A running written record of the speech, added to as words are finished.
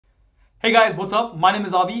Hey guys, what's up? My name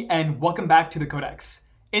is Avi and welcome back to TheCodex.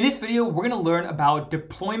 In this video, we're going to learn about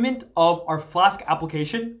deployment of our Flask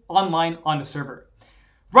application online on the server.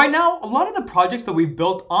 Right now, a lot of the projects that we've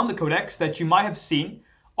built on TheCodex that you might have seen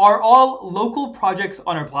are all local projects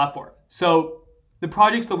on our platform. So the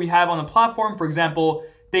projects that we have on the platform, for example,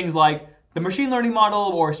 things like the machine learning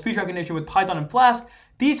model or speech recognition with Python and Flask,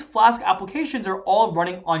 these Flask applications are all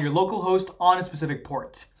running on your local host on a specific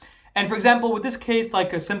port. And for example, with this case,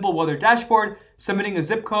 like a simple weather dashboard, submitting a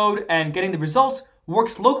zip code and getting the results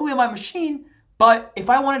works locally on my machine. But if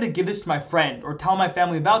I wanted to give this to my friend or tell my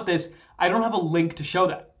family about this, I don't have a link to show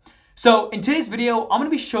that. So in today's video, I'm going to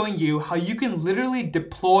be showing you how you can literally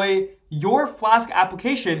deploy your Flask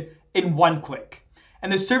application in one click. And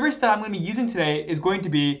the service that I'm going to be using today is going to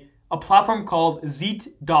be a platform called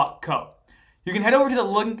Zeet.co. You can head over to the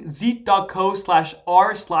link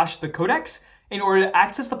zeet.co/r/thecodex in order to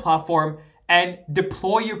access the platform and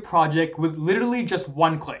deploy your project with literally just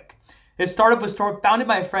one click. This startup was founded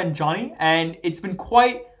by a friend, Johnny, and it's been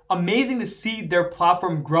quite amazing to see their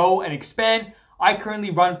platform grow and expand. I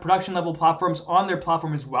currently run production level platforms on their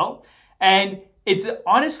platform as well. And it's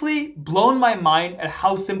honestly blown my mind at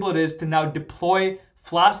how simple it is to now deploy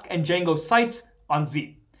Flask and Django sites on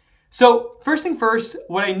Zeet. So first thing first,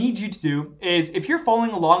 what I need you to do is if you're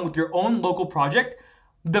following along with your own local project,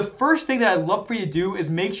 the first thing that I'd love for you to do is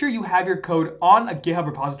make sure you have your code on a GitHub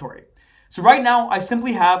repository. So right now, I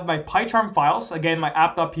simply have my PyCharm files, again, my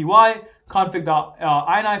app.py,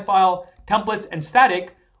 config.ini file, templates, and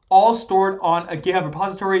static, all stored on a GitHub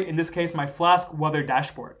repository, in this case, my Flask weather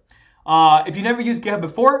dashboard. If you never used GitHub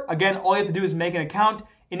before, again, all you have to do is make an account,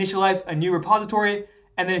 initialize a new repository,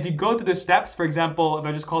 and then if you go through the steps, for example, if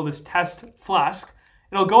I just call this test Flask,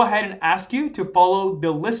 it'll go ahead and ask you to follow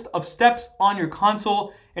the list of steps on your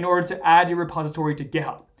console in order to add your repository to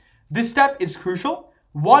GitHub. This step is crucial.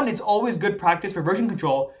 One, it's always good practice for version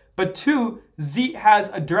control, but two, Zeet has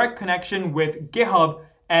a direct connection with GitHub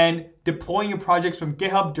and deploying your projects from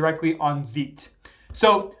GitHub directly on Zeet.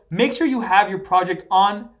 So make sure you have your project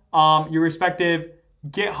on your respective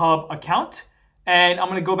GitHub account. And I'm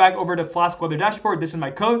gonna go back over to Flask Weather Dashboard. This is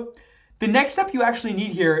my code. The next step you actually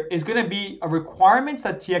need here is going to be a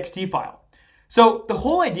requirements.txt file. So the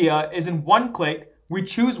whole idea is in one click, we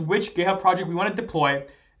choose which GitHub project we want to deploy.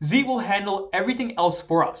 Zeet will handle everything else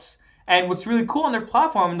for us. And what's really cool on their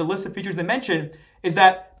platform and the list of features they mentioned is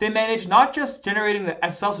that they manage not just generating the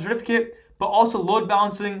SSL certificate, but also load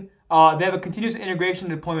balancing. They have a continuous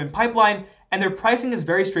integration and deployment pipeline, and their pricing is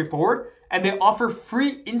very straightforward, and they offer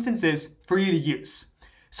free instances for you to use.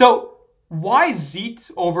 So why Zeet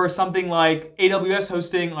over something like AWS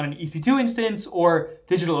hosting on an EC2 instance or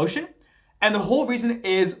DigitalOcean? And the whole reason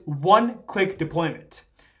is one-click deployment.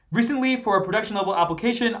 Recently, for a production level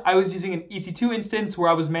application, I was using an EC2 instance where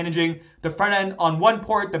I was managing the front end on one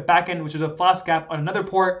port, the back end, which is a Flask app, on another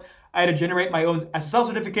port. I had to generate my own SSL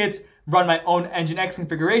certificates, run my own Nginx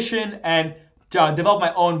configuration, and develop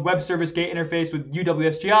my own web service gate interface with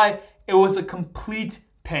UWSGI. It was a complete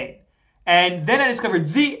pain. And then I discovered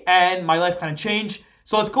Zeet and my life kind of changed.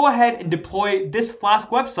 So let's go ahead and deploy this Flask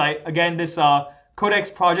website, again, this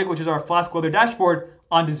Codex project, which is our Flask weather dashboard,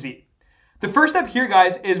 onto Zeet. The first step here,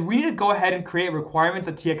 guys, is we need to go ahead and create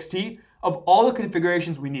requirements.txt of all the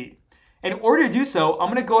configurations we need. In order to do so, I'm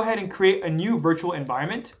gonna go ahead and create a new virtual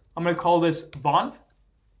environment. I'm gonna call this Vonv.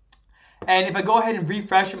 And if I go ahead and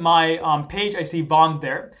refresh my page, I see Vonv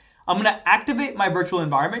there. I'm gonna activate my virtual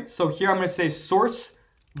environment. So here I'm gonna say source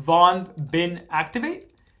Vonv bin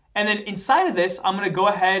activate. And then inside of this, I'm going to go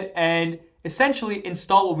ahead and essentially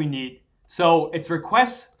install what we need. So it's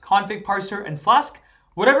requests, config parser, and Flask.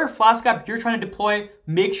 Whatever Flask app you're trying to deploy,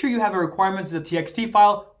 make sure you have a requirements.txt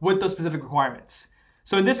file with those specific requirements.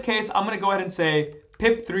 So in this case, I'm going to go ahead and say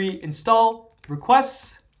pip3 install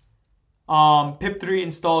requests, pip3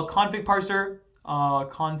 install config parser,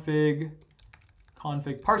 config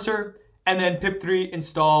parser, and then pip3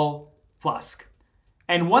 install Flask.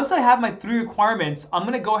 And once I have my three requirements, I'm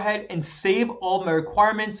gonna go ahead and save all of my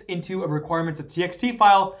requirements into a requirements.txt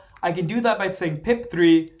file. I can do that by saying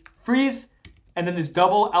pip3 freeze, and then this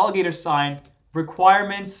double alligator sign,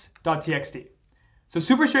 requirements.txt. So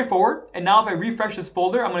super straightforward. And now if I refresh this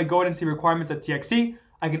folder, I'm gonna go ahead and see requirements.txt.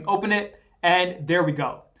 I can open it, and there we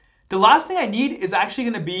go. The last thing I need is actually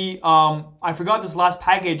gonna be, I forgot this last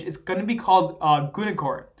package, it's gonna be called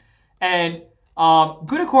Gunicorn. And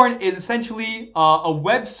Gunicorn is essentially a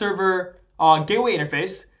web server gateway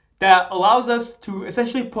interface that allows us to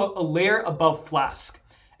essentially put a layer above Flask.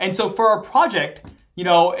 And so for our project,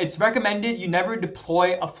 it's recommended you never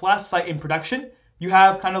deploy a Flask site in production. You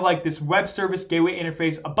have kind of like this web service gateway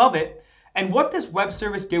interface above it. And what this web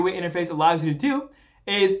service gateway interface allows you to do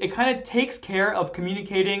is it kind of takes care of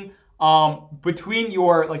communicating between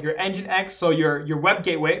your Nginx, so your web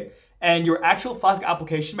gateway, and your actual Flask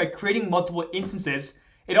application by creating multiple instances.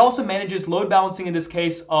 It also manages load balancing in this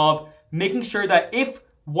case of making sure that if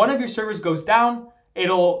one of your servers goes down,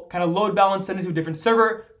 it'll kind of load balance, send it to a different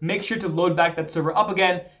server, make sure to load back that server up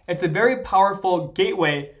again. It's a very powerful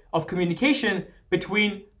gateway of communication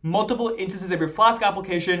between multiple instances of your Flask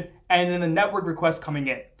application and then the network requests coming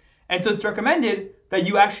in. And so it's recommended that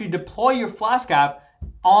you actually deploy your Flask app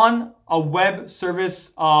on a web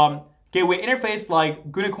service gateway interface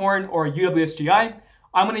like Gunicorn or UWSGI.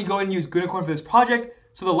 I'm going to go ahead and use Gunicorn for this project.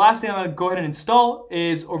 So the last thing I'm going to go ahead and install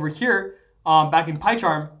is over here back in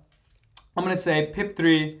PyCharm. I'm going to say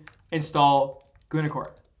pip3 install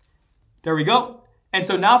Gunicorn. There we go. And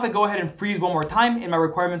so now if I go ahead and freeze one more time in my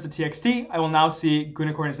requirements.txt, I will now see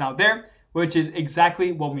Gunicorn is now there, which is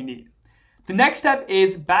exactly what we need. The next step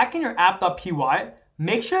is back in your app.py,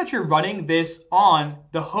 make sure that you're running this on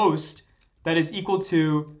the host that is equal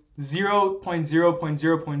to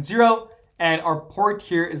 0.0.0.0, and our port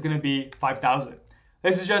here is going to be 5000.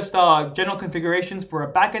 This is just general configurations for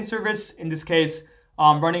a backend service, in this case,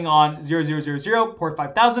 running on 0000, port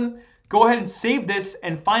 5000. Go ahead and save this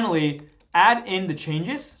and finally add in the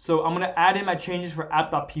changes. So I'm going to add in my changes for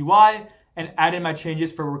app.py and add in my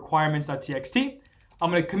changes for requirements.txt. I'm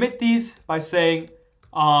going to commit these by saying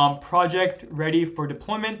project ready for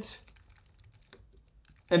deployment,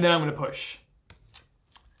 and then I'm going to push.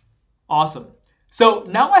 Awesome. So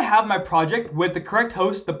now I have my project with the correct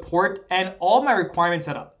host, the port, and all my requirements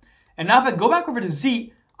set up. And now if I go back over to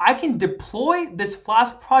Zeet, I can deploy this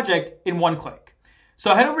Flask project in one click.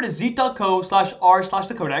 So I head over to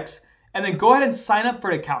zeet.co/r/TheCodex, and then go ahead and sign up for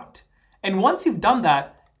an account. And once you've done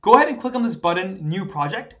that, go ahead and click on this button, New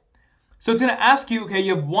Project. So it's going to ask you, okay,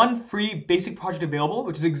 you have one free basic project available,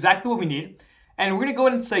 which is exactly what we need. And we're going to go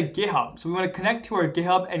ahead and say GitHub. So we want to connect to our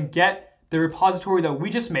GitHub and get the repository that we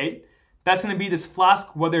just made. That's going to be this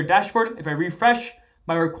Flask weather dashboard. If I refresh,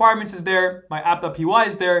 my requirements is there, my app.py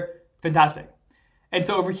is there. Fantastic. And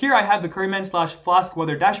so over here, I have the curryman/Flask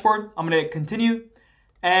weather dashboard. I'm going to continue.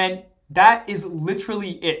 And that is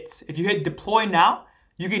literally it. If you hit deploy now,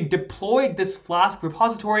 you can deploy this Flask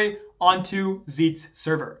repository onto Zeet's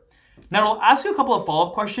server. Now it'll ask you a couple of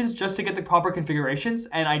follow-up questions just to get the proper configurations,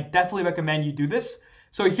 and I definitely recommend you do this.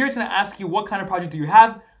 So here it's going to ask you what kind of project do you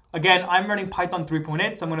have. Again, I'm running Python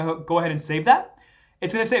 3.8, so I'm going to go ahead and save that.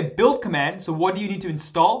 It's going to say build command, so what do you need to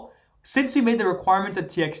install? Since we made the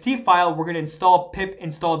requirements.txt file, we're going to install pip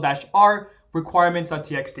install-r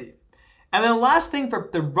requirements.txt. And then the last thing for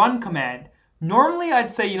the run command, normally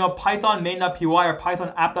I'd say, Python main.py or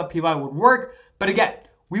Python app.py would work, but again,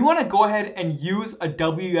 we want to go ahead and use a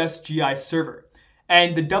WSGI server.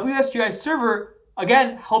 And the WSGI server,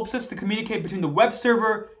 again, helps us to communicate between the web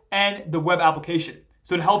server and the web application.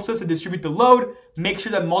 So it helps us to distribute the load, make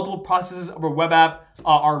sure that multiple processes of our web app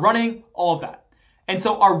are running, all of that. And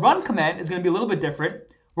so our run command is going to be a little bit different.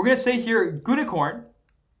 We're going to say here Gunicorn,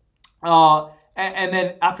 and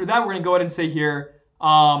then after that, we're going to go ahead and say here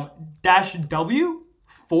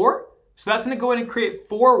 -w4. So that's going to go ahead and create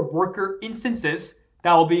 4 worker instances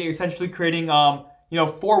that will be essentially creating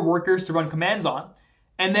 4 workers to run commands on.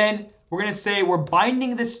 And then we're going to say we're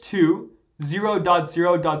binding this to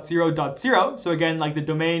 0.0.0.0. So again, like the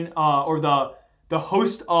domain or the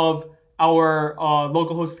host of our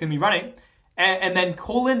localhost is going to be running. And then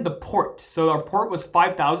colon the port. So our port was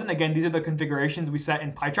 5000. Again, these are the configurations we set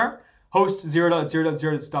in PyCharm. Host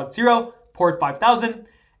 0.0.0.0, port 5000.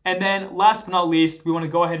 And then last but not least, we want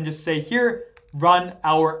to go ahead and just say here, run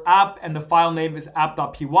our app, and the file name is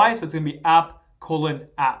app.py. So it's going to be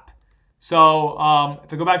app:\app. So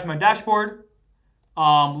if I go back to my dashboard,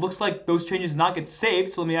 looks like those changes did not get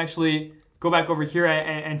saved. So let me actually go back over here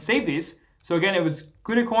and save these. So again, it was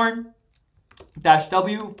Gunicorn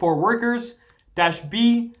 -w 4 workers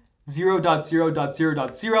 -b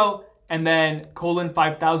 0.0.0.0 and then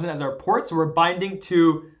 :5000 as our port. So we're binding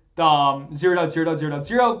to the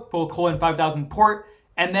 0.0.0.0 :5000 port.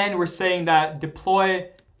 And then we're saying that deploy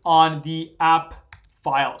on the app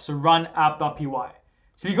file. So run app.py.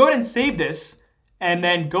 So if you go ahead and save this and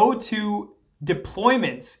then go to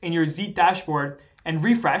deployments in your Zeet dashboard and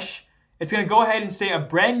refresh, it's going to go ahead and say a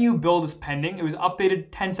brand new build is pending. It was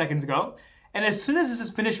updated 10 seconds ago. And as soon as this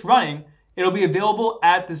is finished running, it'll be available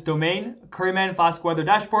at this domain,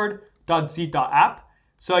 curryman/flask-weather-dashboard.zeet.app.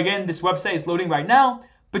 So again, this website is loading right now.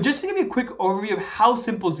 But just to give you a quick overview of how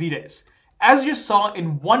simple Zeet is, as you saw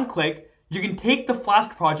in one click, you can take the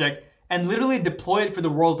Flask project and literally deploy it for the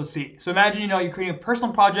world to see. So imagine, you're creating a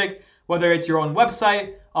personal project, whether it's your own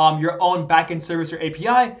website, your own backend service or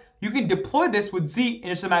API, you can deploy this with Zeet in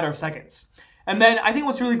just a matter of seconds. And then I think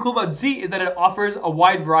what's really cool about Zeet is that it offers a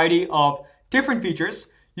wide variety of different features.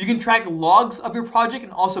 You can track logs of your project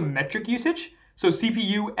and also metric usage, so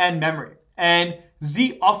CPU and memory. And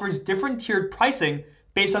Zeet offers different tiered pricing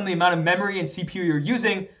based on the amount of memory and CPU you're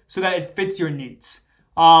using so that it fits your needs.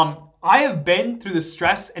 I have been through the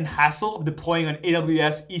stress and hassle of deploying an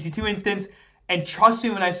AWS EC2 instance, and trust me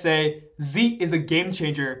when I say Zeet is a game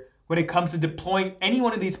changer when it comes to deploying any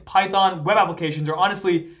one of these Python web applications, or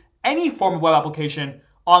honestly, any form of web application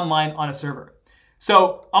online on a server.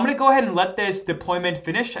 So I'm gonna go ahead and let this deployment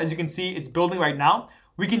finish. As you can see, it's building right now.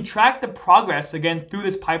 We can track the progress again through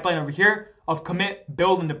this pipeline over here of commit,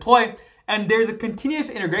 build, and deploy. And there's a continuous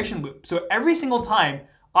integration loop. So every single time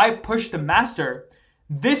I push the master,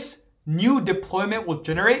 this new deployment will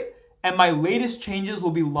generate and my latest changes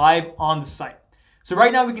will be live on the site. So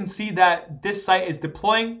right now we can see that this site is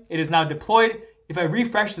deploying. It is now deployed. If I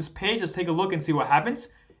refresh this page, let's take a look and see what happens.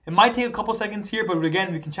 It might take a couple seconds here, but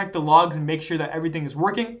again, we can check the logs and make sure that everything is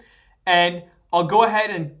working. And I'll go ahead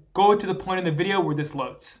and go to the point in the video where this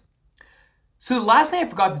loads. So the last thing I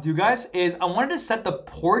forgot to do, guys, is I wanted to set the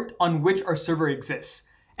port on which our server exists.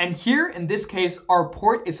 And here, in this case, our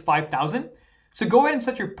port is 5000. So go ahead and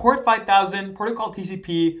set your port 5000, protocol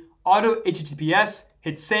TCP, auto HTTPS,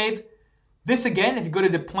 hit save. This again, if you go to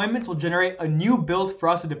deployments, will generate a new build for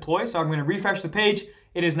us to deploy. So I'm going to refresh the page.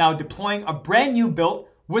 It is now deploying a brand new build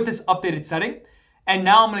with this updated setting. And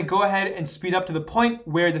now I'm going to go ahead and speed up to the point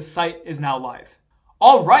where the site is now live.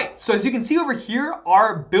 All right, so as you can see over here,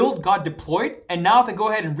 our build got deployed. And now if I go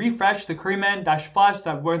ahead and refresh the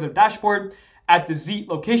curryman-flash.weather dashboard at the Zeet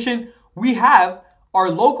location, we have our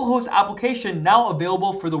localhost application now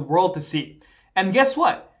available for the world to see. And guess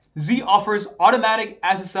what? Zeet offers automatic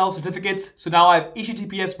SSL certificates. So now I have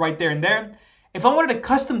HTTPS right there and there. If I wanted a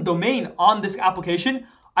custom domain on this application,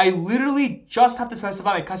 I literally just have to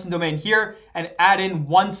specify my custom domain here and add in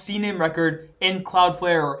one CNAME record in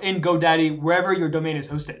Cloudflare or in GoDaddy, wherever your domain is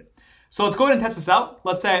hosted. So let's go ahead and test this out.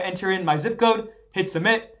 Let's say I enter in my zip code, hit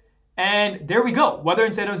submit, and there we go. Weather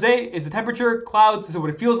in San Jose is the temperature, clouds, this is what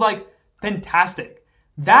it feels like. Fantastic.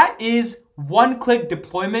 That is one-click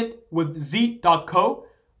deployment with Zeet.co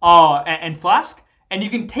and Flask. And you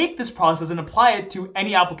can take this process and apply it to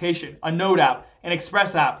any application, a Node app, an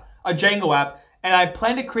Express app, a Django app. And I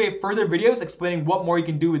plan to create further videos explaining what more you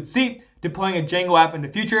can do with Zeet, deploying a Django app in the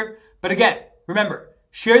future. But again, remember,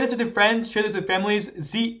 share this with your friends, share this with families.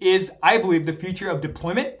 Zeet is, I believe, the future of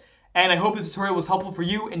deployment. And I hope this tutorial was helpful for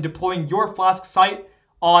you in deploying your Flask site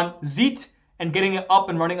on Zeet and getting it up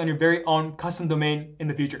and running on your very own custom domain in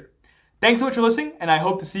the future. Thanks so much for listening, and I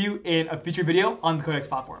hope to see you in a future video on the TheCodex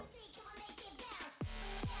platform.